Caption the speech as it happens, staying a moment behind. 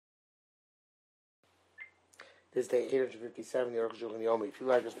This day 857, Yeruch Shulchan Yomi. If you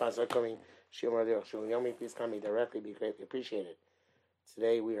like this sponsor coming, Shimmer Yeruch Shulchan Yomi, please come me directly, be greatly appreciated.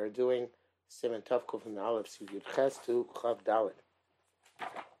 Today we are doing Simon Tavkuf from the Aleph, Yud Ches to Chav Dalet.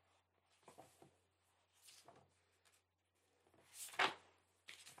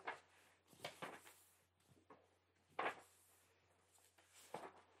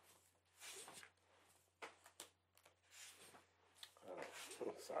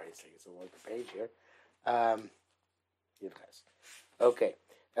 Sorry, it's a long page here. Yud Ches. Okay.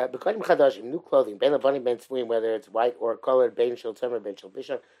 B'kodim chadashim, new clothing, ben labani ben tzvuim, whether it's white or colored, ben shel temer, ben shel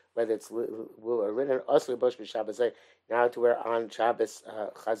bishon, whether it's wool or linen, also bosh b'Shabbos, now to wear on Shabbos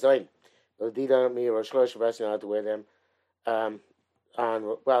chazoin. L'dida mi Rosh Chodesh, now to wear them on,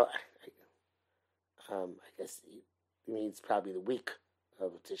 well, I guess it means probably the week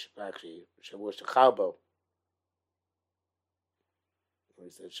of Tisha, actually, Shavuot Shechalbo. He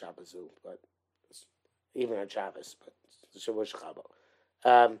said Shabbos, but even on Shabbos, but Shavuot Shechalbo.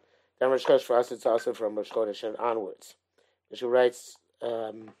 Then Rosh Chodesh for us, it's also from Rosh Chodesh and onwards. She writes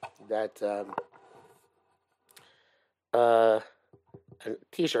that a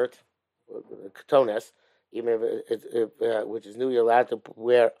T-shirt, katones, even if it, which is new, you're allowed to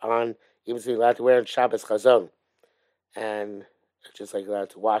wear on, even if you're allowed to wear on Shabbos Chazon, and just like you're allowed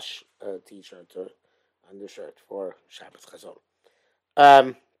to wash a T-shirt or undershirt for Shabbos Chazon.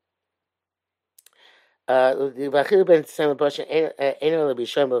 The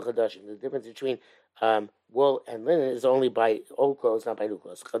difference between wool and linen is only by old clothes, not by new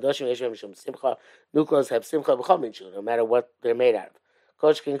clothes. New clothes have simcha no matter what they're made out of.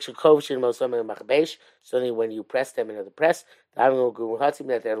 Certainly when you press them into the press,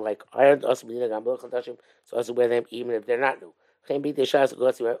 that they're like ironed, so also wear them even if they're not new. If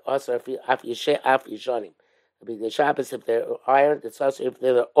they're ironed, it's also if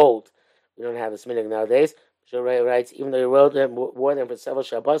they're old. We don't have this minhag nowadays. Shulchan writes, even though you wore them for several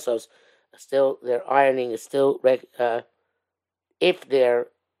Shabbosos, still their ironing is still if they're,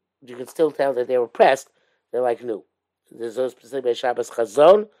 you can still tell that they were pressed. They're like new. There's no specific Shabbos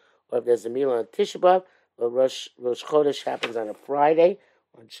Chazon, or if there's a meal on Tisha B'av, or Rosh Chodesh happens on a Friday.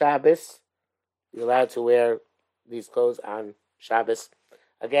 On Shabbos, you're allowed to wear these clothes on Shabbos.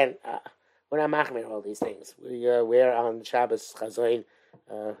 Again, we're not machmir all these things. We wear on Shabbos Chazon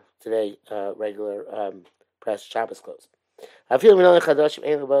today regular pressed Shabbos clothes. I feel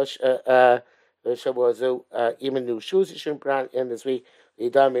even new shoes you shouldn't put on in this week.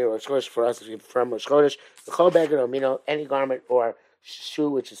 For us from Rosh Chodesh, the chol beged or any garment or shoe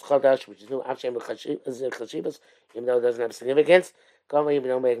which is chadash, which is new, even though it doesn't have significance. Even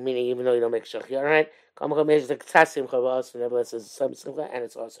though you don't make shachar, right? Nevertheless, there's some simcha and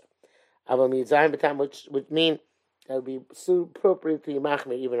it's also. Which would mean that would be appropriate to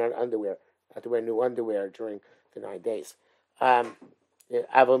machmir even on underwear, not to wear new underwear during the 9 days. Tammuz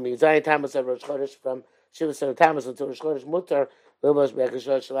of Rosh Chodesh from Shivas Tammuz until Rosh Chodesh Mutar,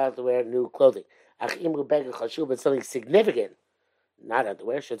 allowed to wear new clothing. But something significant, not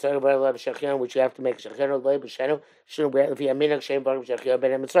underwear. Which you have to make shachar. Shouldn't wear if you have minhag shem baruch shachar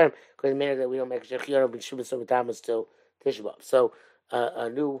ben mitzrayim, because the minhag that we don't make shachar ben Shivas Tammuz till Tisha B'av. So a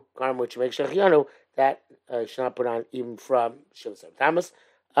new garment which you make shachar that should not put on even from Shivas Tammuz.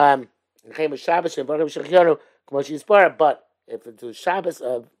 But if it's a Shabbos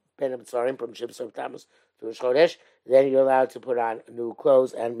of Ben Mitzrayim from Shivas Tammuz to Rosh Chodesh, then you're allowed to put on new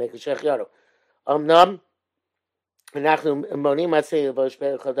clothes and make a shechianu.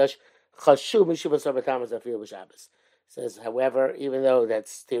 Says, however, even though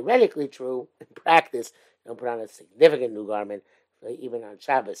that's theoretically true, in practice, you don't put on a significant new garment even on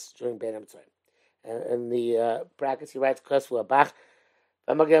Shabbos during Ben Mitzrayim. In the brackets, he writes, "Kosvu Abach."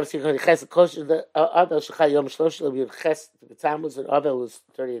 The Tammuz and Avel, whose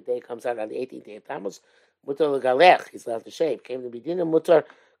 30th day comes out on the 18th day of Tammuz, Mutar Legalech, he's allowed to shave. Came to Medina, Mutar,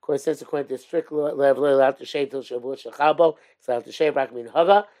 of course, since according to strict level, allowed to shave till Shavuot Shechalbo, he's allowed to shave Rak Min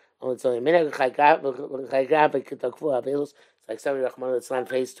Haga, only it's only a minute, it's like somebody Rahman Litzlan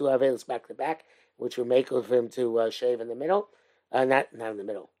phase 2 Avelus back to back, which would make of him to shave in the middle, not in the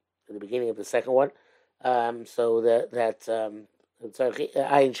middle, at the beginning of the second one. So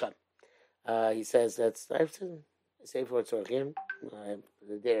Ayin Sham. He says that's I have to say for Tzorchim.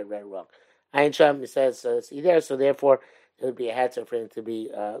 The day I read it wrong. Ayin Sham. He says see there. So therefore, it would be a heter for him to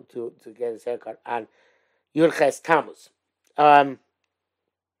be to get his haircut on Yud Ches Tammuz. I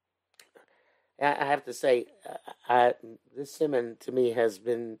have to say, this simon to me has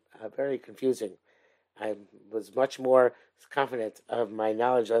been very confusing. I was much more confident of my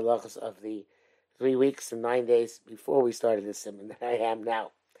knowledge of the 3 weeks and 9 days before we started this simon than I am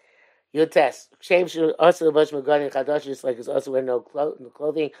now. You test. Shame should also the bush magani chadash, just like it's also wearing no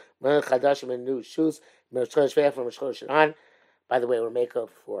clothing, chadashim and new shoes, from Rosh on. By the way, we're makeup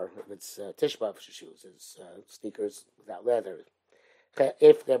for if it's Tish B'Av shoes, it's sneakers without leather.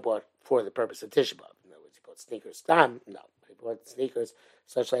 If they're bought for the purpose of Tish B'Av, in other words, you bought sneakers stam, no, you bought sneakers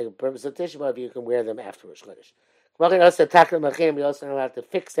such like the purpose of Tish B'Av, you can wear them after Rosh Chodesh. We also not allowed to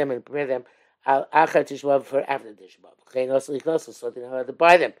fix them and prepare them after Tish B'Av for after Tish B'Av. Also, so they're not allowed to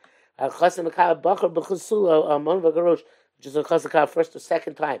buy them. Which is a chasakah first or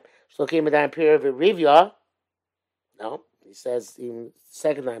second time. Shlokim Adan Pir of Rivya. No, he says even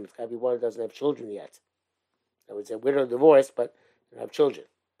second time it's got to be one who doesn't have children yet. I would say widow divorced, but they don't have children.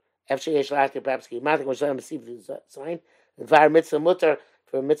 Perhaps sign. The mitzvah mutter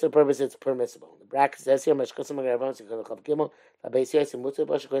for mitzvah purpose it's permissible. The bracket says here Mashkosim Agaravon Sikol Gimel. The base says mutter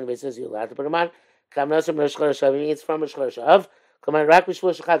Bosh going to says you're allowed to put them on. Kamnosam Rosh Chodesh means from Rosh Chodesh of.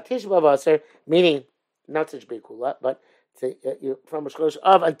 Meaning not such big kula, but from Rosh Chodesh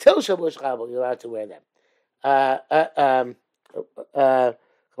of until Shavuot Shchabel, you're allowed to wear them.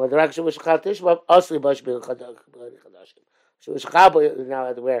 Also, you're now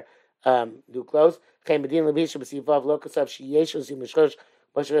allowed to wear new clothes. They didn't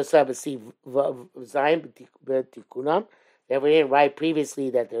write previously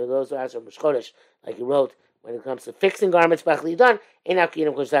that there are those who ask for Rosh Chodesh, like he wrote. When it comes to fixing garments, but according to us,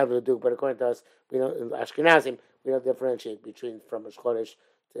 we don't in Ashkenazim we don't differentiate between from Rosh Chodesh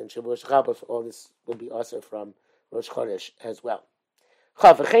and Shavuot Shchabel. So all this will be also from Rosh Chodesh as well.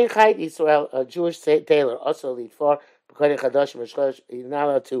 Israel, a Jewish tailor, also lead for because Chadash Rosh Chodesh. He's not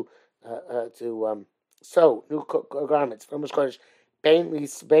allowed to sew new garments from Rosh Chodesh. Mainly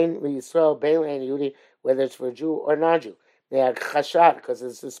Israel, mainly and Yehudi, whether it's for a Jew or non-Jew. They are chashat because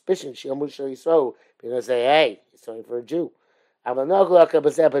there's suspicion. So because they hey, he's sewing for a Jew.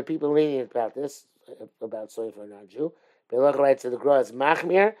 But people lenient about this, about sewing for a non-Jew. Belach writes to the Gra is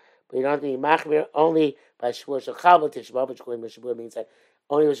machmir, but you don't need machmir only by Shavuot Shechabel Tishbav, which Shavuot means that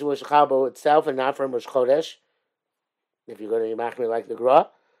only with Shavuot Shechabel itself and not from Rosh Chodesh. If you're going to be machmir like the Gra,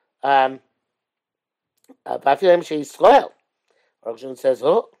 Bafilim Sheisrael. Rosh says,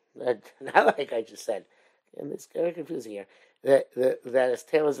 oh, not like I just said. And it's very confusing here. That his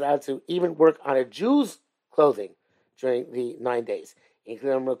tailor is allowed to even work on a Jew's clothing during the 9 days,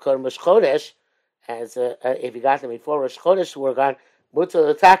 including Rosh Chodesh, as if he got them before Rosh Chodesh to work on mutal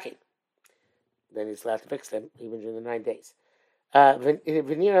attacking, then he's allowed to fix them even during the 9 days.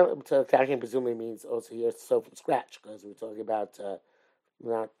 Veneer attacking presumably means also here sew from scratch, because we're talking about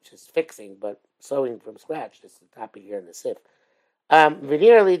not just fixing but sewing from scratch. This is the topic here in the Sif.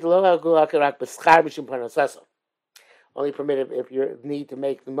 Only permitted if you need to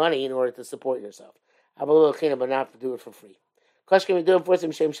make the money in order to support yourself. Have a little kina, but not to do it for free. Kosh can we do it for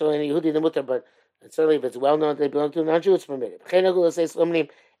some shem shalom Yehudi the mutter, but certainly if it's well known they belong to a non-Jew, it's permitted. They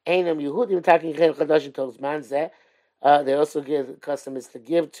also give the custom is to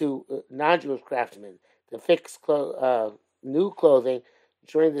give to non-Jewish craftsmen to fix new clothing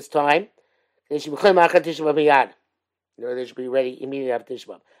during this time. They should be ready immediately after Tisha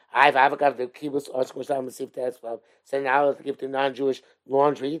B'Av. I've got the kibbutz so now I have to give to non-Jewish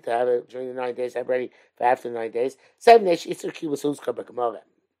laundry to have it during the 9 days. I'm ready for after the 9 days. As he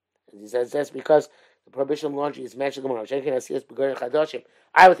says, that's because the prohibition of laundry is mentioned in Gemara.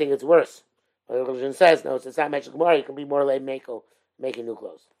 I would think it's worse. But the religion says, no, it's not mentioned in Gemara. You can be more like making new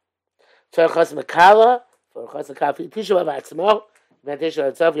clothes. For Tisha B'Av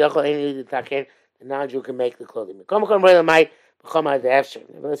itself, the non-Jew can make the clothing. Unless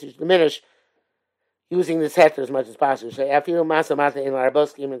you diminish using this heter as much as possible. So after you master in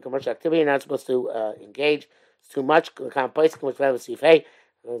even in commercial activity, you're not supposed to engage. It's too much. The kind of place which we have a sif hey.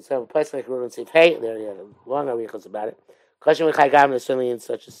 So a place like we're in sif hey, there you have long arichos about it. Question with Chaygam is certainly in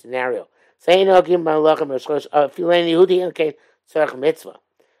such a scenario. Say no give my lachem rosh filen Yehudi okay tzarich mitzvah.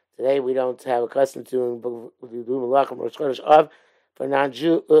 Today we don't have a custom to do malachim rosh chodesh of for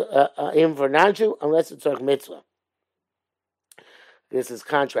non-Jew, even for non-Jew, unless it's tzarich mitzvah. This is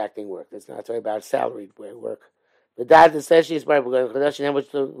contracting work. It's not talking about salaried work. The dad that says she's part of the Chadashim,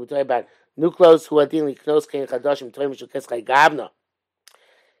 which we're talking about new clothes who are dealing knos kein Chadashim, toim shukes gabna.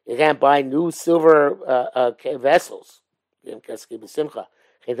 You can't buy new silver vessels.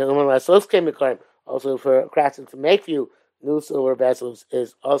 Also, for craftsmen to make you new silver vessels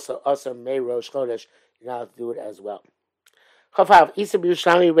is also May Rosh Chodesh. You're not allowed to do it as well. Chafav Isa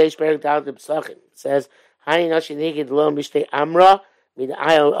B'Yushlami Reish Perek Dal the Psachim says Hani Nashi Nigid Lo Mishtei Amra Min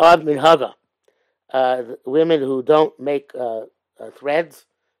Ayel Ad Min Haga. Women who don't make threads,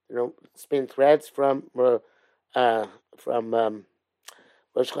 they don't spin threads from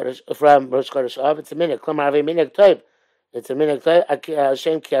from Rosh Chodesh Av. It's a minhag. Klamar Ave minhag toiv. It's a minhag toiv.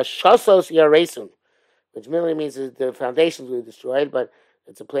 Hashem ki hashosos yaresun, which merely means that the foundations will be destroyed, but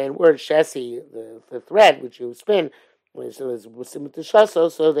it's a plain word. Shesi, the thread which you spin, so it's similar to shaso,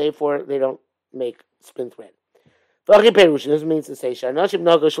 so therefore they don't make spin thread. This means to say shanoshim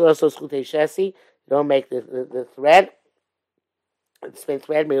nogo shlosos chutei shesi. You don't make the thread. The spin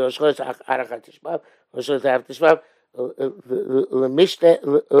thread. Maybe Rosh Chodesh Arachat Tishbav, Rosh Chodesh Arachat Tishbav.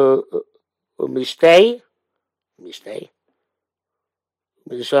 Mishtei,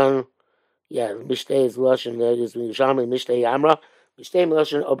 Mishon, yeah, Mishtei is Lashon, is Mishamli, Mishtei Amra, Mishtei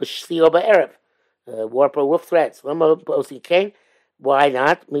Lashon, Obashli Oba Erev, warp or wolf threads. Lama Bosi Kane, why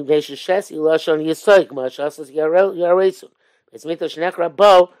not? Mibnei Shes, Lashon Yisoik, Mashasas Yaresu. It's Mitosh Nekra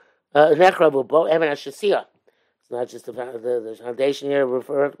Bo, Nekra Bo, Evan Ashasiyah. It's not just the foundation here,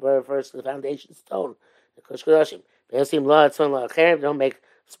 refers to the foundation stone, the Kosh Kodashim. Don't make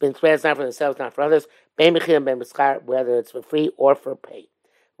spin threads, not for themselves, not for others. Whether it's for free or for pay.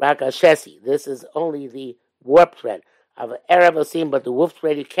 Shesi. This is only the warp thread of an Erev Osim, but the wolf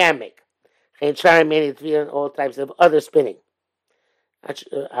thread you can make. And all types of other spinning.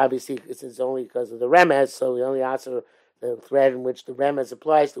 Obviously, this is only because of the remez, so we only answer the thread in which the remez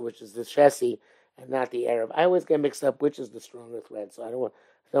applies to, which is the Shesi and not the Erev. I always get mixed up which is the stronger thread, so I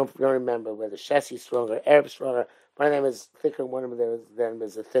don't remember whether Shesi is stronger, Erev is stronger. One of them is thicker, one of them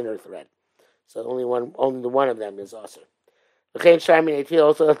is a thinner thread. So only the one of them is also. Also,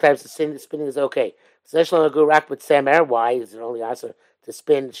 other types of spinning is okay. Why is it only also to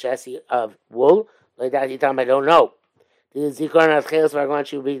spin Shesi of wool? Like that, I don't know. Because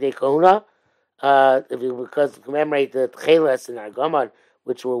to commemorate the Tchelas in Argamon,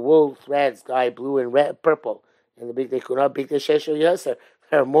 which were wool threads dyed blue and red, purple, and the Big Dekuna, Big Sheshu Yoser,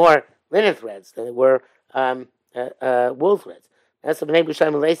 there are more linen threads than there were wool threads. That's the name of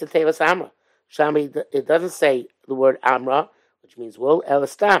Tevas Amra. It doesn't say the word Amra, which means wool,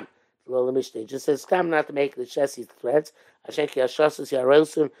 Elastam. It just says Stam, not to make the Shesi threads. Ashenki Ashosas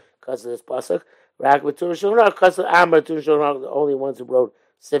Yarosun, because of this pasuk. Rag with Turshunah, because of Amra, Turshunah are the only ones who wrote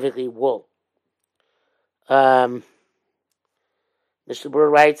specifically wool. Mr. Burr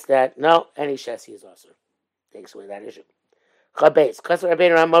writes that no, any Shesi is also takes away that issue. Chabez, Kasar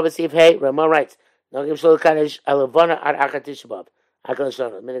Rabbeinu Ramah B'Siv Hey, Ramah writes, no give Shul Kaddish Alavana Ad Achat Tishbav. Akal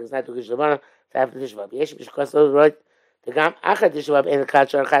Shana, Minik is not to give Shavana to after Tishbav. Yesh B'Shkosel wrote, the Gam Achat Tishbav in the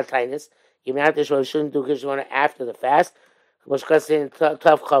Kachar Achat Tainis, even after Tishbav shouldn't do Kishwana after the fast. B'Shkosel in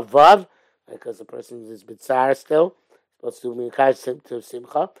Tav Chavav, because the person is B'Tzar still, supposed to be Mikash to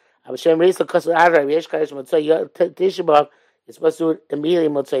Simcha. Abashem Risa Kasar Adra, Yesh Kaddish Motzai Tishbav, you're supposed to do it immediately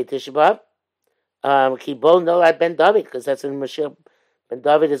Motzai Tishbav. Kibol no like Ben David, because that's when Mashiach Ben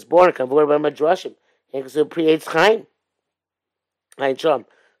David is born. Kavur by Madrashim. He creates Chaim. So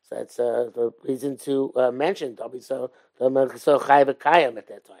that's the reason to mention David. So Chai V'Kayim at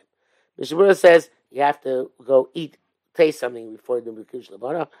that time. Mishabura says you have to go taste something before you do Mikush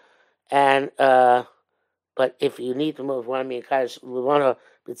Levana, and but if you need to move one Mikush Levana,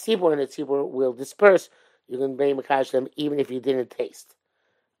 the tzibur and the tzibur will disperse. You can bring Mikush them even if you didn't taste.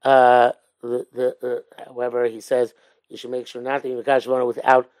 However, he says you should make sure not to be Mekadosh Levana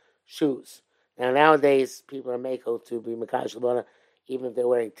without shoes. Now, nowadays, people are mako to be Mekadosh Levana even if they're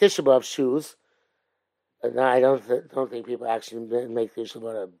wearing Tisha B'Av shoes. No, I don't think people actually make Tisha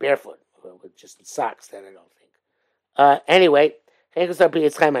B'Av barefoot, or with just socks. That I don't think. Anyway, there are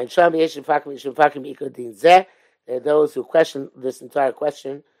those who question this entire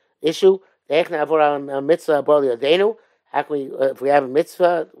issue. How can we, if we have a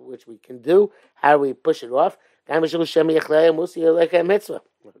mitzvah, which we can do, how do we push it off? Like a mitzvah.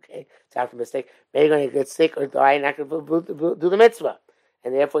 Okay, it's after a mistake. Maybe you're going to get sick or die and not going to do the mitzvah.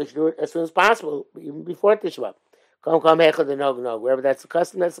 And therefore, you should do it as soon as possible, even before Tishba. Wherever that's the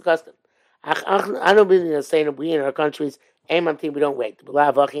custom, that's the custom. I don't believe saying we in our countries, we don't wait.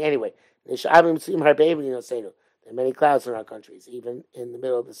 Anyway, there are many clouds in our countries, even in the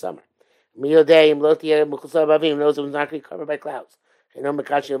middle of the summer. Knows it was not going to be covered by clouds. That's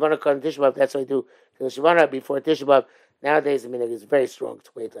what I do. Before Tisha B'Av. Nowadays, the minhag is very strong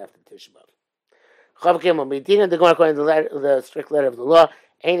to wait after Tisha B'Av. They're going according to the strict letter of the law.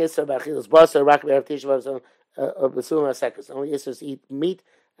 Only Isra to eat meat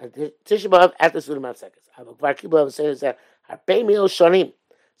and Tisha B'Av at the Sulam Sekos.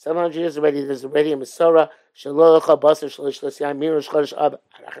 Some years already, there's already a Masorah.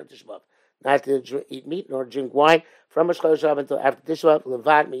 Not to eat meat nor drink wine from Rosh Chodesh until after Tisha B'Av,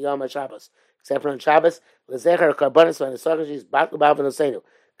 Levat Miyom HaShabbos, except for on Shabbos. Lezecher Karbanos v'Nesachim Bat L'Bav v'Nosenu.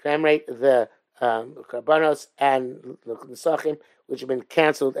 Commemorate the Karbanos and the Nesachim which have been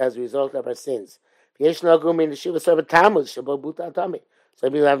canceled as a result of our sins. Some people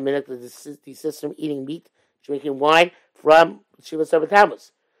have the system eating meat, drinking wine from Shiva Saba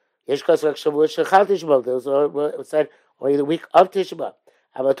Tammuz. Yesh Kosrak Shavuot Shechal Tisha B'Av. Those are said only the week of Tisha B'Av.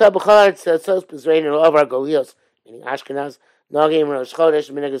 Avatar B'Chol Tzos B'Zrein in all of our Golios, meaning Ashkenaz, Nogim Rosh Chodesh,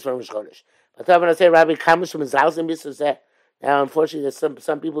 Minegas from Rosh Chodesh. But when I say Rabbi Kamus from Zalzim Yisrael, now unfortunately there's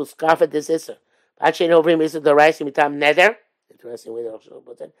some people who scoff at this Issa. Actually, over him Issa the rice mitam neder. Interesting way they also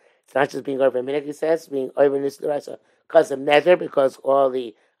put it. It's not just being over Minig, he says, being over Issa the rice because of neder, because all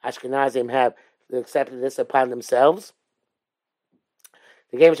the Ashkenazim have accepted this upon themselves.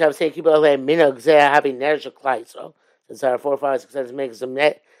 The game shall say keep all minog zeh having neder klai. So since our forefathers accepted to make some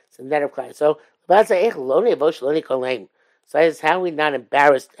net of klai. So about say ich loni avosh loni koleim. So that's how we not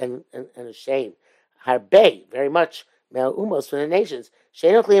embarrassed and ashamed. Harbe, very much male umos from the nations.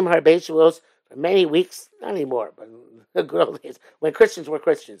 Sheinoklim harbe shavuos for many weeks, not anymore, but the good old days when Christians were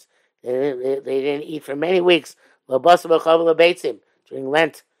Christians. They didn't eat for many weeks. During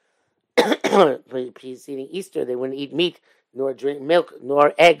Lent, preceding Easter, they wouldn't eat meat, nor drink milk,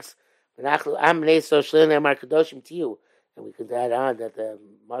 nor eggs. And we could add on that the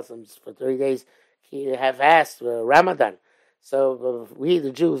Muslims for 30 days have fast Ramadan. So we,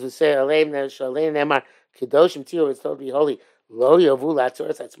 the Jews, who say it's told to be holy. We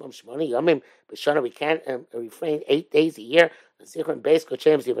can't refrain 8 days a year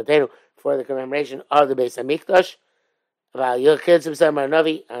for the commemoration of the Beis Hamikdash. About your kids of Samar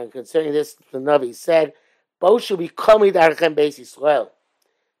Navi, and concerning this, the Navi said, both should be coming down Beis Yisrael,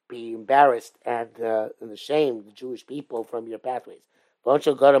 be embarrassed and ashamed, the Jewish people, from your pathways. Both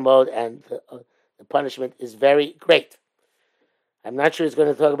shall go to mode, and the punishment is very great. I'm not sure he's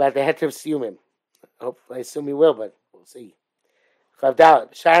going to talk about the Heter Siyumim. I assume he will, but we'll see. Other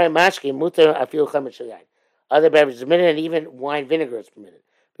beverages are permitted, and even wine vinegar is permitted.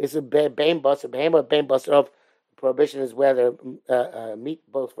 This is Bain Basar of prohibition is whether meat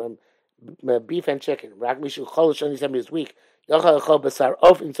both from beef and chicken. Rak Mishu Cholish only somebody who's weak. Yochal Chol Basar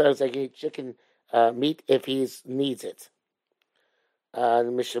Of inside is like chicken meat if he needs it.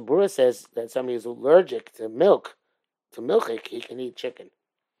 The Mishnah Berurah says that somebody who's allergic to milchik, he can eat chicken.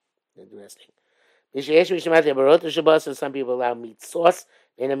 Interesting. Some people allow meat sauce.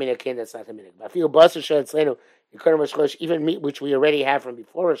 That's not a minute. But I feel even meat which we already have from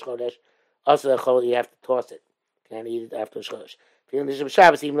before Rosh Chodesh, also you have to toss it. Can't eat it after Rosh Chodesh. Even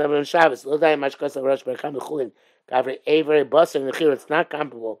Shabbos, it's not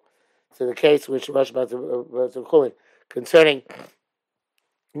comparable to the case which Rosh Chulin concerning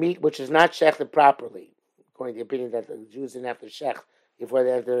meat which is not shechted properly, according to the opinion that the Jews didn't have to shech before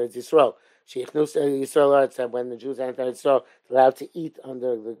they entered Yisrael. Yisrael said when the Jews entered Yisrael, they're allowed to eat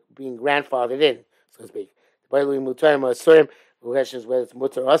under being grandfathered in, so to speak. The question is whether it's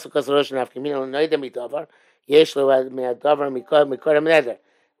mutar also because the Rosh Nafkamina noidem itavar. Yesh lo me'adavar mikoram neder.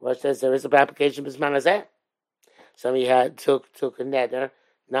 Rosh says there is a application bisman hazeh. Somebody took a neder,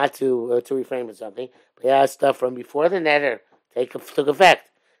 not to refrain from something, but he had stuff from before the neder took effect.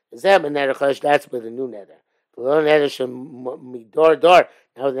 That's with the new neder. The little neder should be door.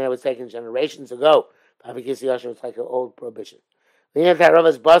 Now the neder was taken generations ago. It's like an old prohibition. There's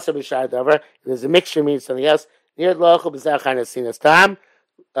a mixture means something else. He says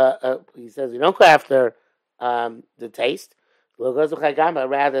we don't go after the taste.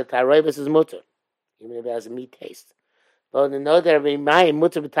 Rather, taroibus is mutter, even if it has a meat taste. But to know that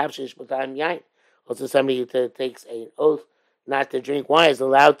also somebody who takes an oath not to drink wine is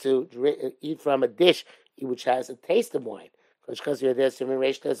allowed to eat from a dish which has a taste of wine. Because you're there,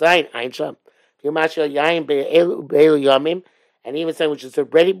 and even something which is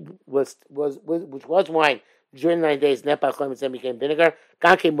already which was wine during 9 days, nepach and became vinegar.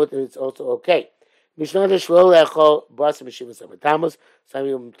 It's also okay. Some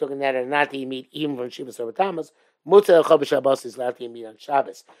people took that and not to eat meat even from Shiva Sabbatamos. Mutzah Chol B'Shabbos is allowed to eat meat on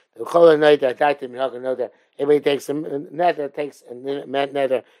Shabbos. The Chol Neder, Dr. Minhag, know that everybody takes a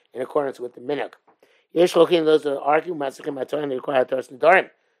neder in accordance with the minhag. Yesh Chokim, those that argue, Matzachim HaTorah, and they require Torah Nedarim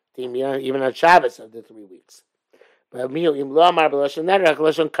to eat even on Shabbos of the 3 weeks. But Im Lo Amar B'Lashon Neder,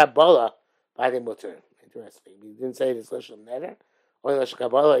 Lashon Kabbalah by the Mutter. Interesting. He didn't say this Lashon Neder or Lashon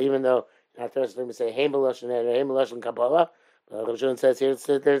Kabbalah, even though not Torah we say Heim B'Lashon Neder, Heim B'Lashon Kabbalah. But Rav Shimon says here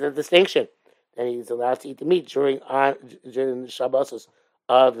there's a distinction. And he's allowed to eat the meat during the Shabbos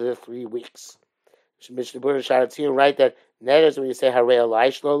of the 3 weeks. Mishnah Berurah shouted to you, right, that neder is when you say Harei Alai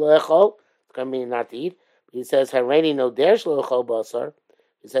Shlo Lo Echol, it's going to mean not to eat. But he says Hareini No Der Shlo Echol Basar.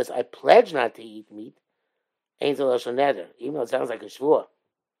 He says I pledge not to eat meat. Ain't a Lashon Neder, even though it sounds like a shvuah.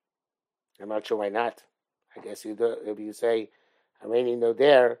 I'm not sure why not. I guess you do if you say ironing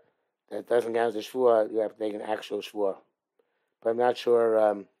there that doesn't count as a shvua, you have to take an actual shvua. But I'm not sure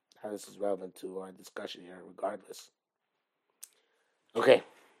how this is relevant to our discussion here, regardless. Okay.